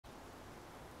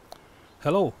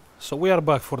Hello, so we are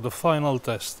back for the final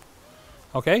test.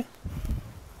 Okay,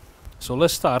 so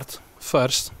let's start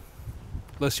first.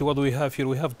 Let's see what we have here.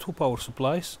 We have two power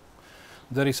supplies.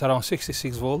 There is around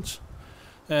 66 volts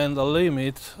and a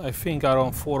limit, I think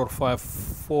around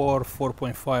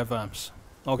 4.5 amps.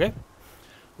 Okay,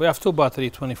 we have two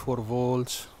battery, 24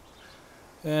 volts,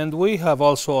 and we have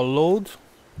also a load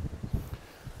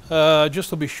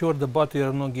just to be sure the battery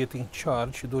are not getting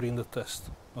charged during the test.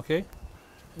 Okay,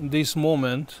 in this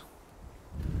moment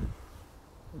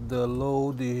the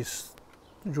load is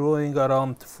drawing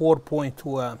around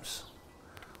 4.2 amps,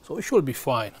 so it should be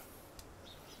fine.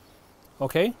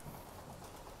 Okay,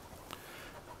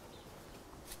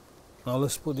 now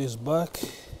let's put this back.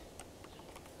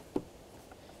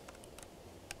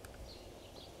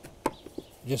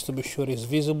 Just to be sure it's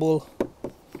visible.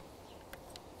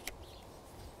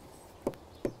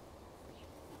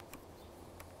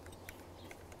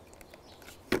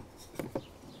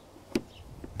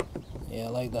 Yeah,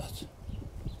 like that.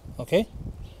 Okay,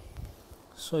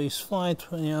 so it's fine,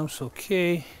 20 amps.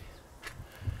 Okay,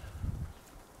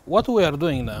 what we are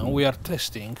doing now, we are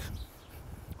testing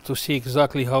to see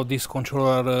exactly how this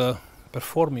controller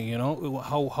performing, you know,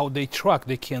 how they track,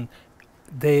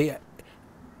 they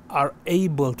are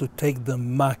able to take the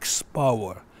max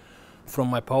power from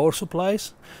my power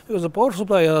supplies, because the power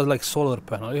supply has like solar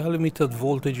panel. You have limited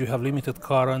voltage, you have limited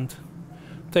current.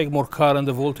 Take more current,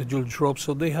 the voltage will drop,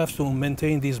 so they have to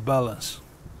maintain this balance.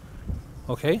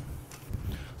 Okay,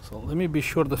 so let me be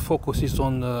sure the focus is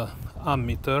on the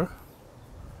ammeter.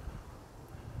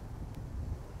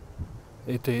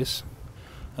 It is,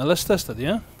 and let's test it.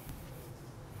 Yeah,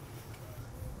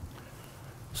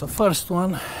 so first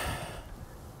one,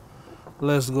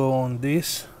 let's go on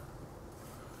this.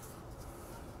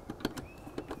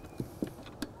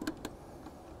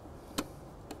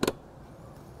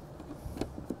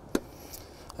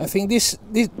 I think this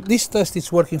test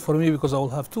is working for me because I will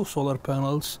have two solar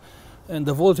panels and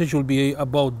the voltage will be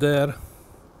about there,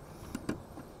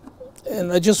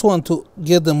 and I just want to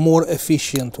get the more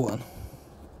efficient one.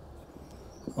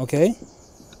 Okay,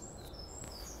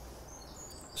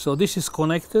 so this is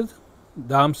connected,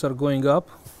 the amps are going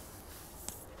up.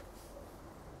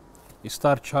 You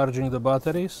start charging the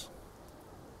batteries.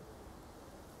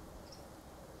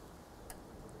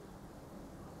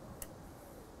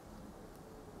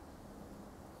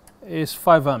 Is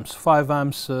 5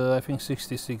 amps, I think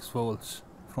 66 volts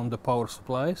from the power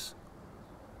supplies.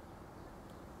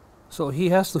 So he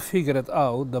has to figure it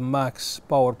out, the max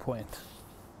power point.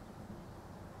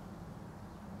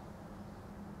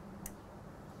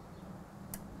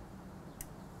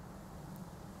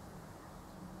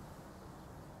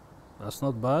 That's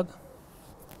not bad.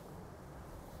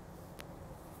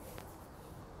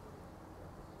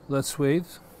 Let's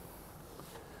wait.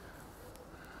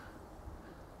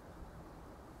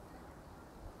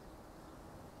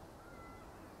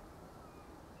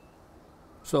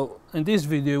 So in this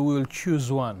video we will choose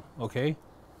one. Okay,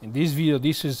 in this video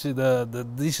this is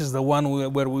the one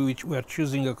where we are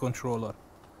choosing a controller.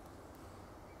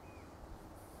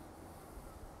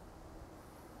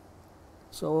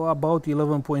 So about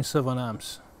 11.7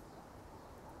 amps.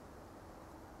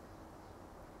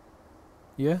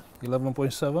 Yeah,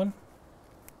 11.7.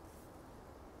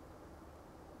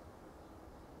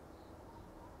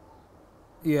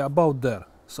 Yeah, about there.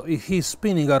 So he's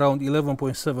spinning around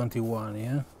 11.71,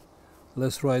 yeah?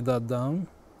 Let's write that down.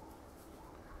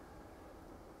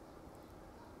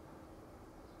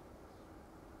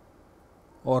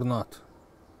 Or not.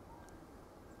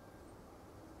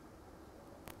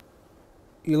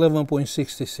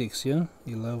 11.66, yeah?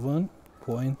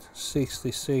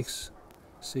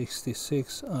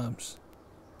 11.66 amps.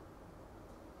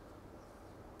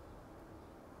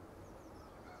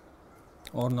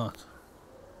 Or not.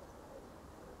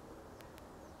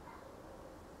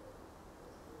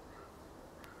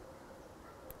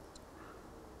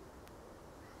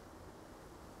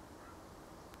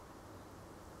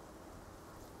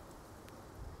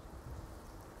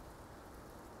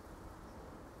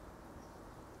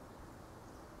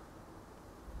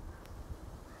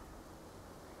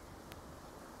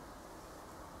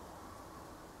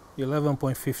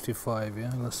 $11.55,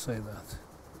 yeah, let's say that.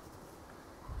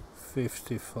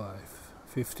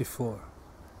 54.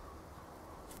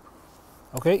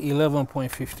 Okay,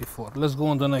 11.54. Let's go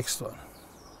on the next one.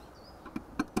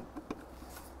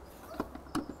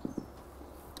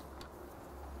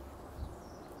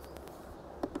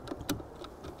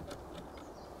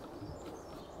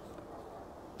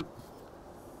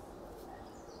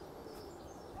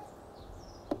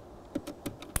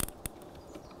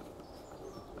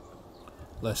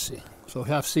 Let's see. So we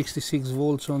have 66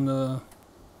 volts on the,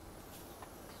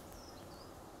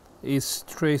 it's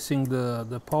tracing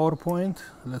the power point.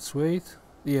 Let's wait.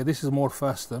 Yeah, this is more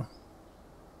faster.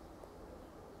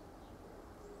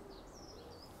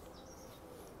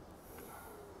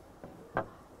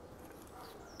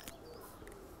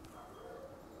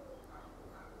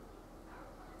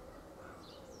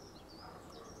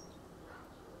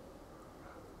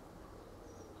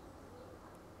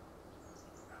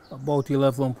 About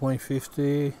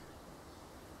 11.50.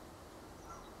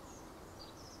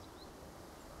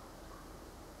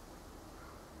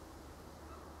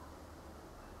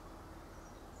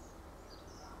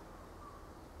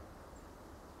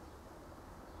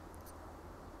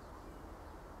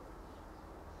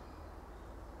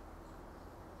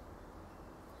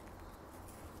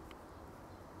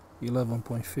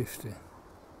 $11.50.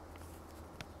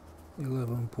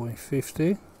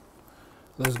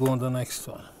 Let's go on the next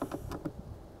one.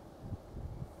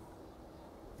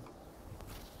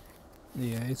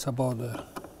 Yeah, it's about there.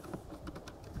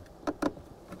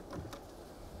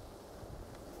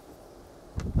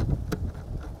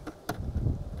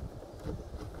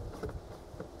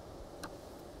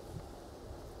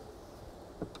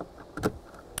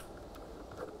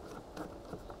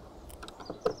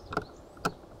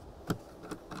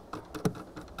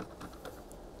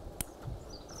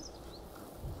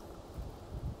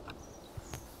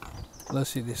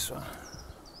 Let's see this one.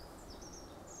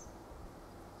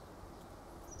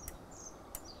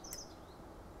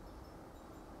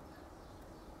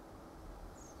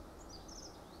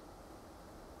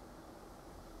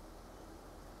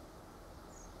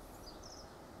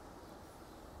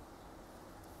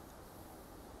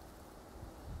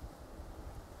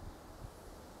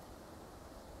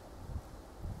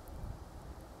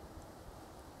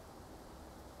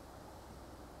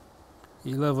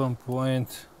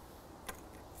 $11.44.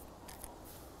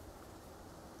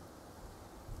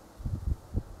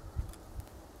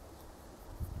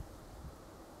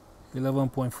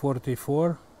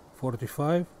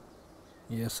 $11.45,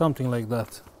 yeah, something like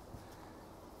that.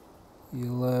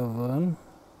 11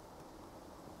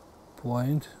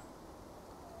 point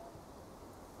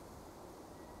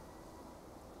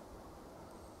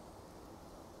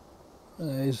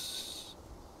is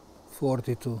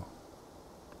 42.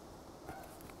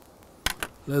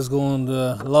 Let's go on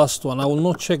the last one. I will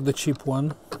not check the cheap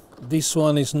one. This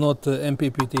one is not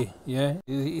MPPT, yeah,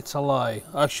 it's a lie.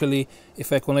 Actually,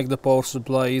 if I connect the power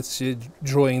supply, it's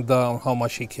drawing down how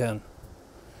much it can.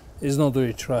 It's not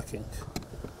really tracking,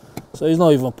 so it's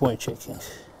not even point checking.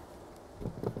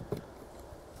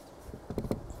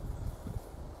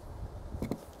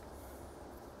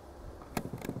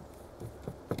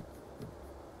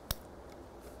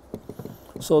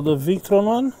 So the Victron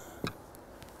one,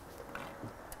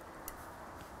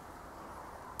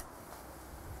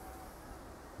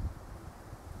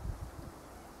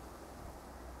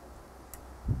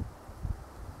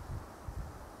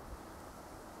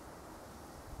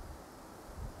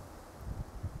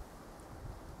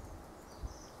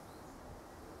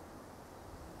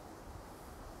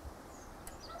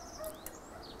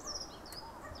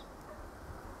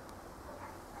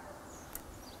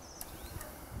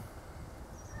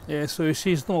 yeah, so you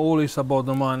see, it's not always about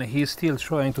the money. He's still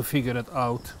trying to figure it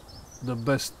out, the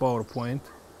best power point.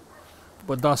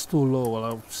 But that's too low,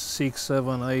 like 6,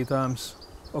 7, 8 amps.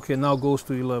 Okay, now goes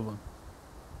to 11.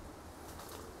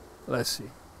 Let's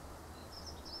see.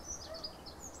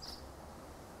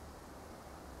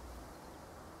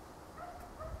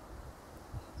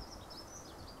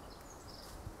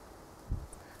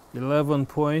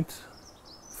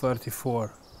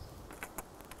 $11.34.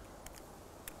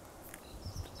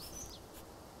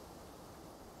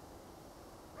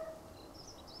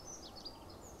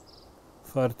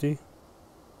 30,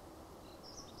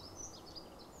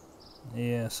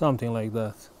 yeah, something like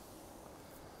that.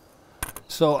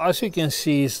 So as you can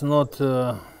see, it's not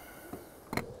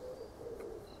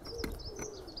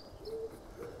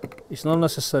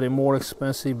necessarily more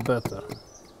expensive, better.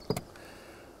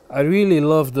 I really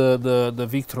love the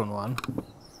Victron one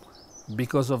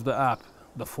because of the app,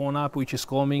 the phone app, which is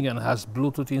coming and has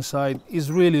Bluetooth inside, is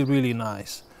really, really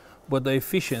nice. But the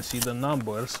efficiency, the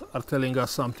numbers are telling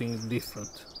us something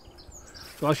different.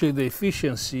 So actually the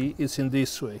efficiency is in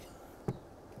this way.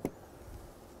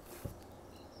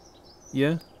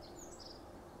 Yeah?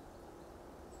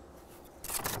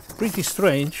 Pretty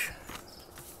strange,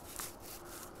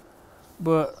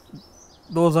 but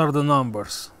those are the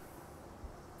numbers.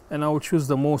 And I will choose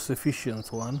the most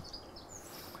efficient one.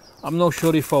 I'm not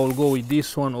sure if I will go with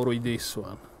this one or with this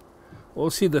one.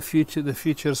 We'll see the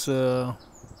features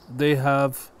they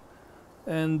have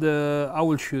and I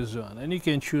will choose one, and you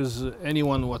can choose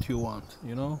anyone what you want,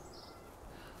 you know.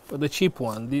 But the cheap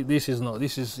one, this is not.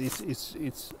 This is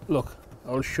it's. Look,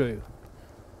 I will show you.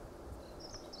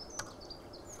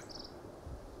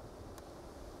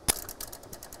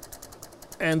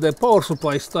 And the power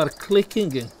supply start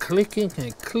clicking and clicking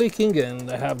and clicking,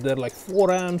 and I have there like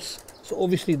 4 amps. So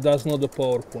obviously that's not the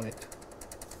power point.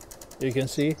 You can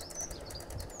see.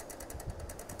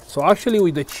 So actually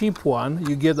with the cheap one,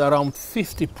 you get around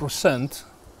 50%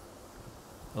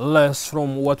 less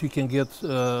from what you can get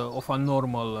of a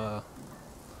normal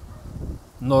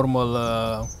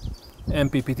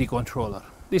MPPT controller.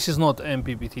 This is not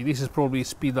MPPT. This is probably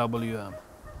PWM.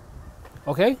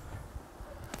 Okay.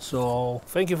 So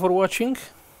thank you for watching.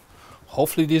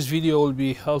 Hopefully this video will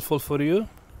be helpful for you,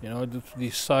 you know, to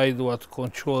decide what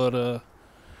controller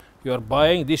you are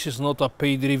buying. This is not a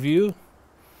paid review.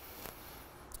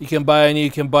 You can buy any,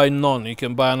 you can buy none, you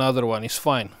can buy another one, it's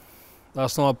fine.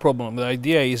 That's not a problem. The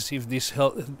idea is if this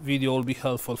video will be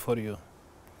helpful for you.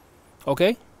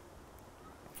 Okay?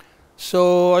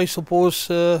 So I suppose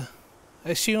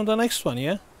I see you on the next one,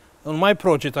 yeah? On my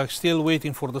project I'm still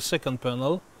waiting for the second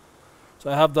panel. So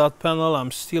I have that panel,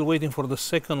 I'm still waiting for the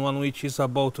second one, which is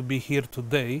about to be here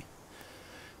today.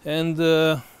 And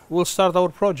we'll start our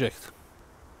project.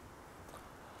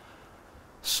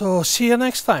 So see you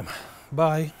next time.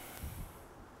 Bye.